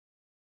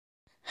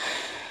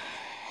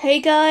Hey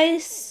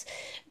guys,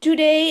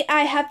 today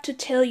I have to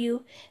tell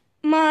you,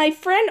 my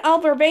friend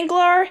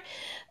Venglař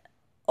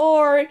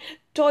or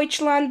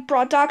Deutschland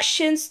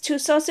Productions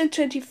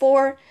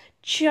 2024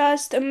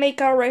 just make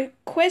a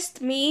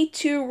request me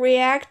to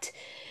react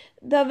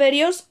the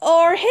videos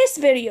or his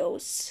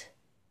videos.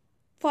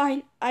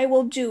 Fine, I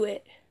will do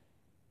it.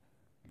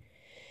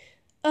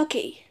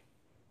 Okay.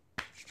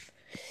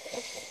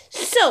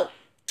 So,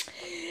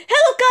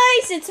 hello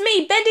guys, it's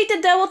me, Bendy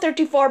the Devil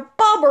 34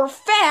 Bobber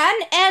fan,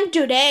 and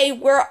today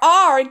we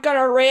are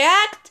gonna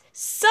react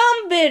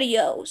some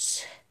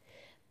videos.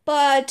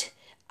 But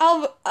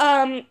of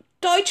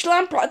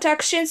Deutschland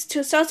Productions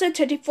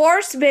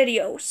 2024's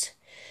videos.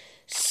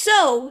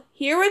 So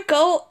here we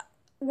go.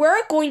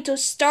 We're going to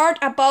start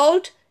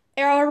about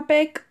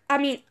Arabic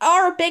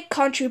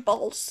country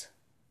balls.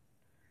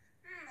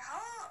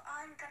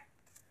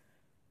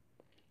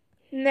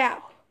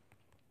 Now.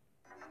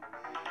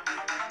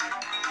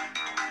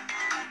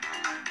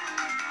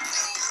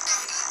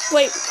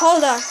 Wait,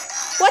 hold on.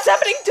 What's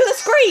happening to the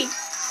screen?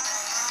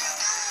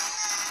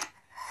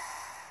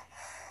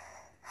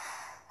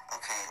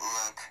 Okay,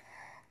 look.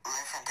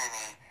 Listen to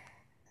me.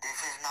 This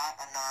is not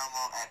a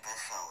normal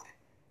episode.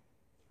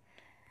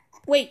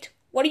 Wait,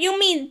 what do you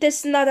mean this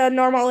is not a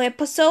normal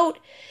episode?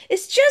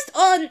 It's just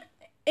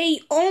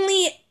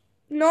only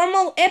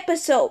normal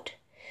episode.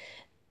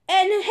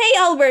 And hey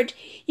Albert,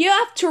 you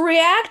have to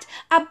react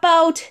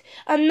about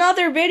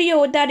another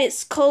video that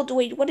is called,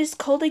 wait, what is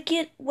called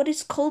again? Wait,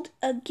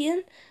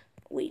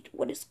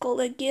 what is called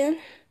again?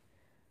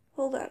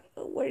 Hold on,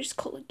 what is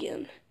called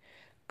again?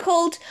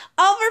 Called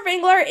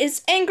Venglař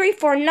is angry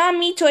for not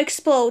me to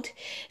explode.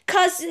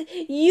 Cause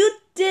you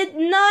did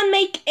not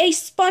make a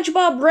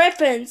SpongeBob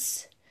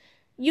reference.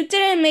 You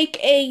didn't make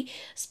a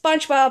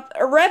SpongeBob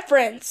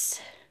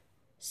reference.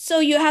 So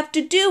you have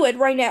to do it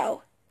right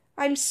now.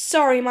 I'm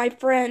sorry, my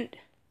friend,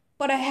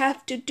 but I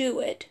have to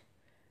do it.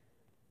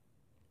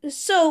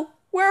 So,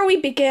 where we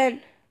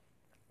begin?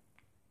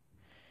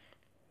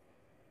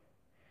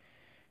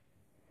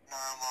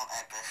 Normal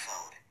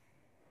episode.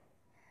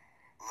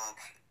 Look,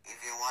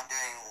 if you're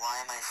wondering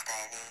why am I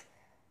standing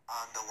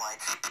on the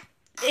white...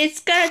 It's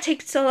gonna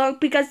take so long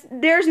because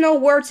there's no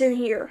words in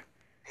here.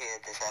 Here,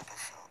 this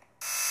episode.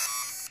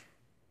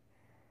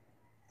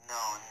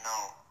 No.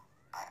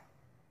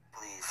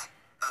 Please.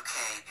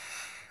 Okay.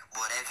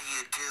 Whatever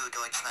you do,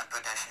 Deutschland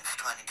Productions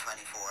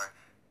 2024,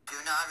 do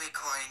not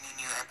record any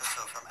new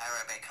episode from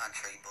Arabic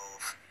country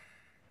bulls.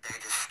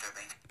 They're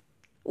disturbing.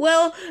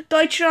 Well,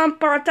 Deutschland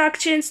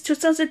Productions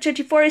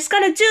 2024 is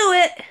gonna do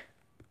it.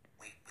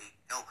 Wait,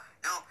 no.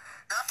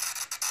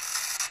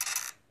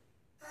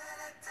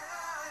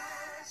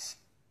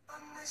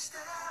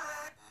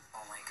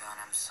 Oh my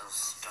god, I'm so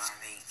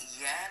starving.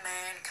 Yeah,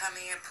 man, come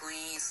here,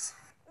 please.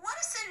 What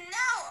is it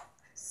now?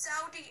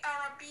 Saudi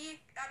Arabic.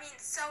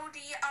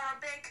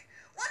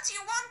 What do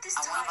you want this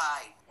time? I want to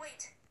buy.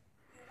 Wait.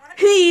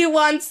 He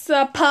wants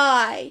a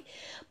pie.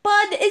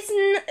 But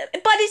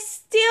it's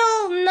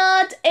still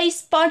not a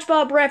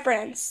SpongeBob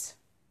reference.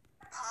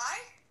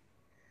 Pie?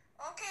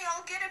 Okay,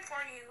 I'll get it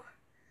for you.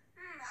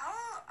 How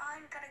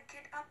I'm gonna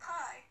get a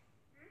pie?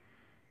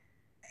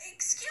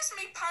 Excuse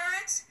me,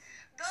 pirates.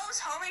 Those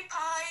homemade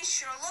pies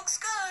sure looks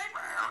good.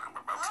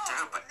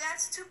 But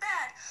that's too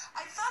bad.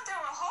 I thought they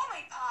were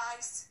homemade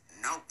pies.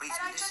 no, please.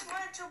 And I just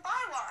wanted to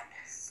buy one.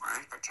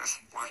 Right, but just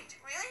one. Wait,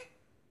 really?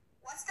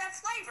 What's that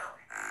flavor?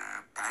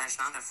 That is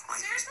not a flavor.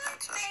 Seriously?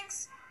 That's a...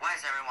 Thanks. Why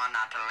is everyone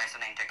not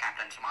listening to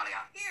Captain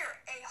Somalia? Here,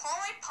 a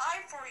homemade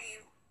pie for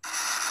you. I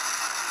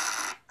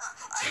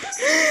just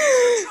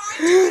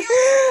trying to kill you.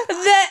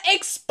 The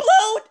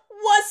explode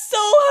was so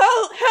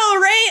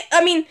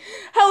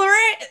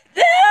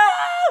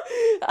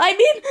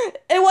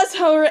it was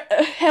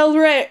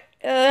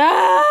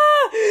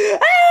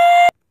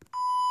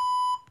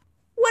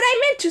What I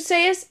meant to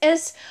say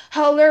is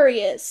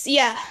hilarious.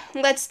 Yeah,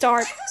 let's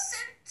start. I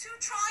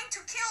wasn't trying to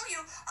kill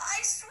you.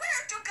 I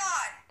swear to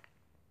God.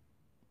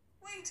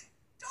 Wait,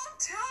 don't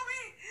tell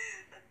me.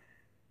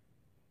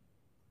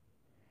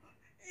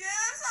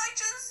 Yes, I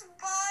just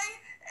buy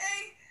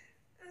a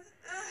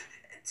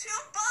 $2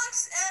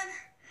 and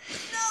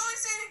now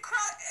it's in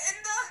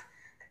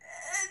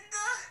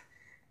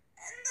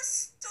the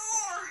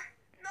store.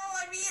 No,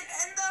 I mean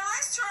in the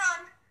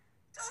restaurant.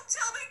 Don't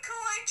tell me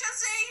Kuwait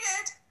just ate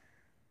it.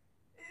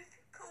 If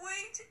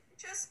Kuwait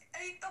just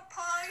ate the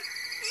pie,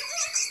 he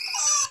will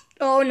explode.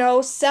 Oh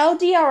no,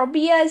 Saudi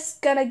Arabia is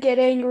gonna get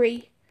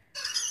angry.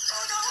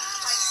 Oh no,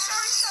 I'm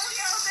sorry, Saudi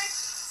Arabic.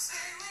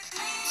 Stay with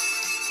me.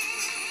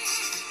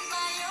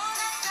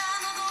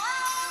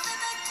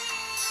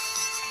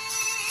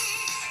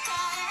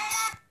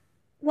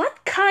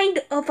 What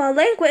kind of a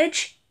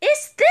language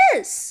is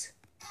this?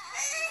 Hey,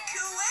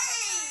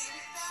 Kuwait.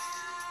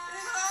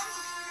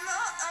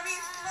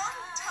 Long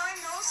time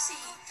no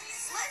see.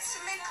 Let's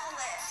make a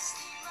list.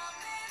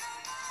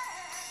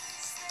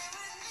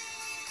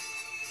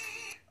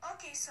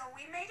 Okay, so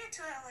we made it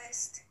to the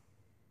list.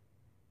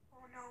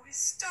 Oh no, it's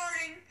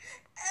starting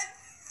at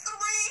 3,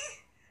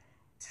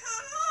 2,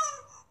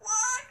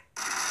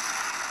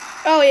 1.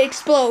 Oh, it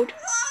explode.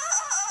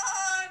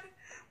 God!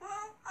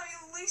 Well,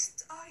 at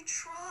least I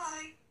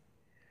try.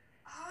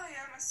 I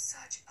am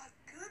such a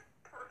good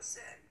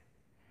person.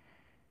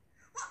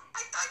 Well,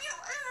 I thought you.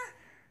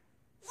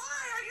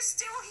 Why are you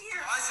still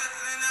here?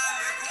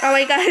 Oh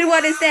my god,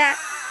 what is that?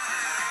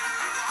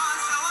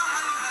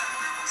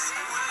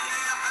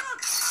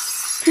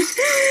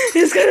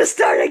 It's gonna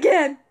start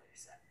again.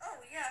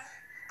 Oh yeah,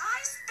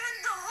 I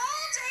spent the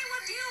whole day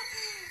with you.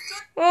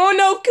 Oh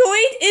no,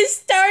 Kuwait is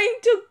starting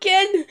to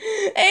get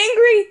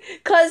angry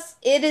because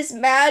it is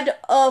mad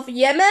of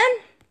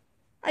Yemen.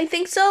 I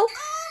think so. All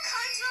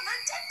kinds of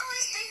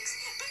ridiculous things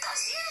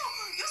because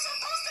you're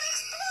supposed to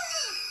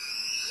explode.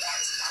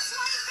 Yes, that's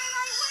what I've been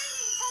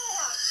waiting for.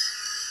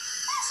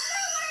 That's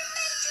not what I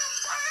made you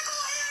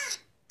burglar.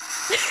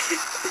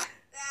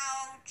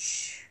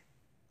 Ouch.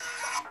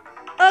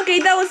 Okay,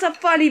 that was a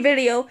funny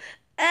video.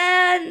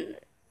 And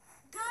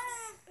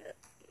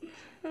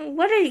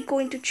what are you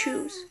going to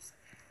choose?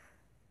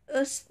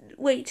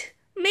 Wait,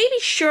 maybe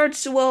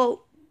shirts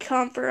will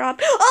cover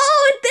up.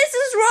 Oh, this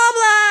is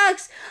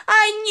Roblox!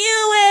 I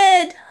knew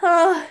it!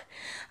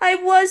 I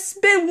was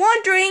been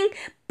wondering,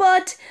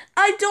 but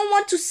I don't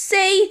want to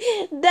say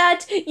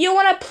that you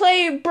want to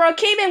play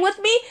Brookhaven with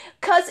me,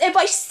 because if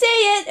I say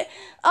it,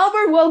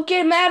 Albert will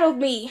get mad of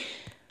me.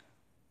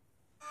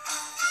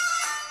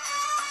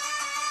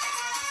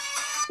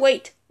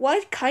 Wait,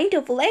 what kind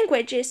of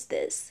language is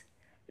this?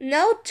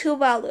 No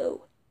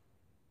Tuvalu.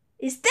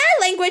 Is that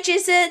language,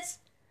 is it?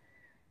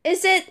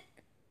 Is it?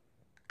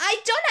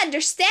 I don't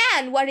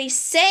understand what he's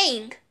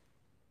saying.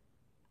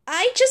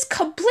 I just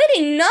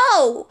completely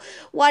know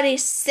what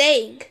he's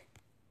saying.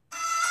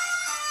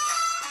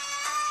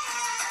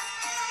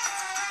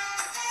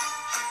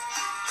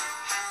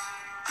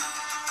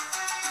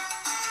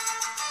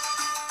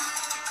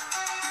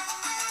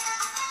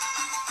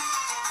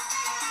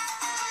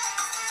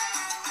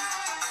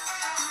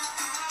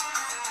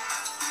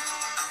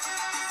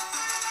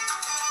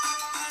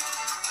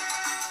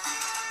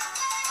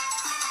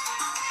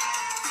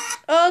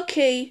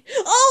 Okay.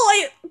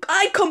 Oh,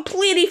 I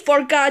completely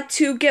forgot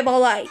to give a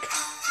like.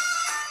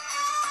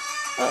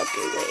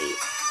 Okay, wait.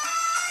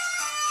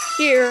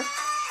 Here.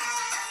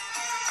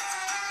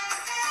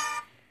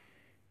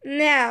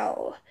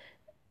 Now.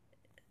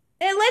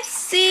 And let's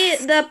see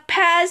the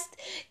past,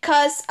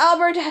 cause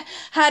Albert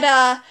had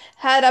a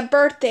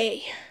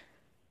birthday.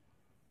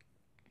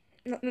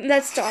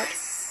 Let's start.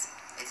 Yes,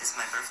 it is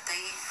my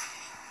birthday.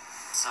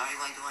 Sorry,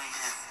 why do I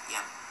have...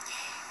 Yeah.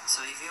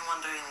 So if you're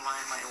wondering why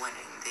am I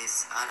winning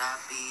this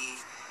Arabi...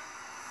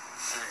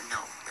 no.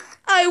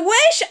 I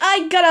wish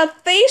I got a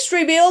face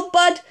reveal,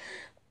 but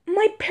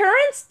my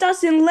parents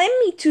doesn't let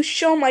me to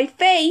show my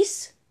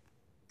face.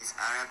 This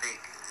Arabic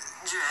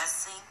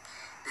dressing.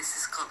 This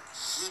is called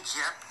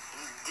hijab.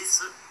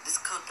 This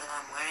coat that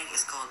I'm wearing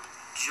is called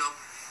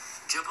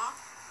jubba?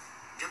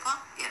 Jubba?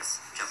 Yes,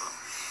 jubba.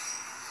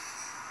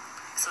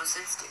 So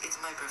since it's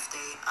my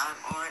birthday,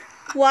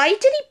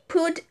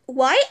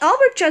 Why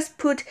Albert just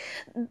put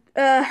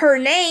her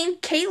name,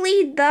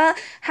 Kaylee the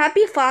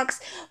Happy Fox,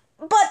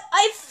 but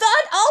I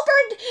thought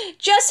Albert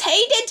just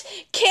hated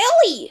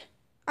Kaylee.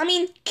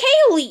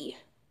 Kaylee.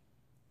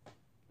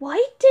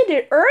 Why did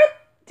the Earth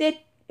did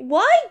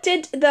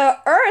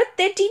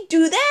he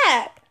do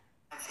that?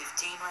 I'm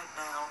 15 right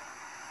now.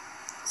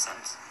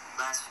 Since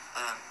last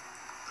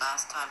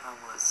time I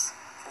was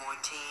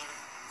 14,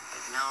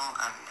 but now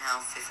I'm now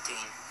 15.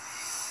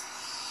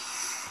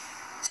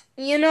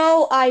 You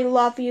know, I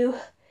love you.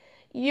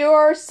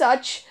 You're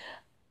such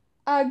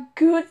a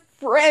good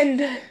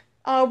friend,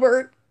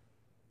 Albert.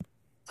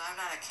 So I'm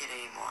not a kid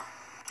anymore.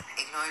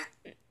 Ignore.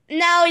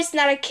 Now he's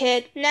not a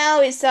kid.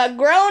 Now he's a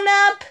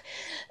grown-up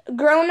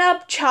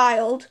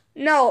child.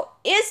 No,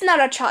 it's not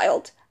a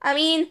child.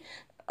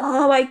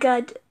 Oh my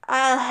god.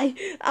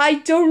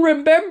 I don't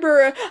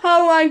remember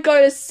how I'm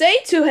gonna say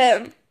to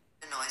him.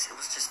 The noise, it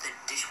was just the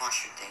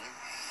dishwasher thing.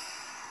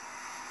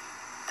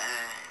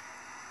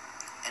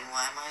 And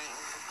why am I in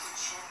the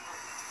kitchen?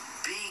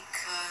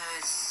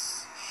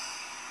 Because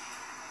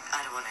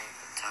I don't want to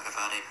talk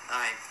about it.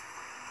 Alright,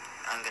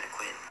 I'm gonna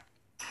quit.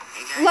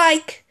 Hey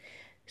guys.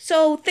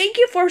 So thank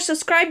you for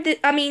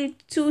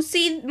to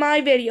see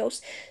my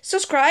videos.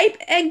 Subscribe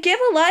and give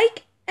a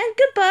like, and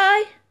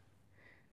goodbye.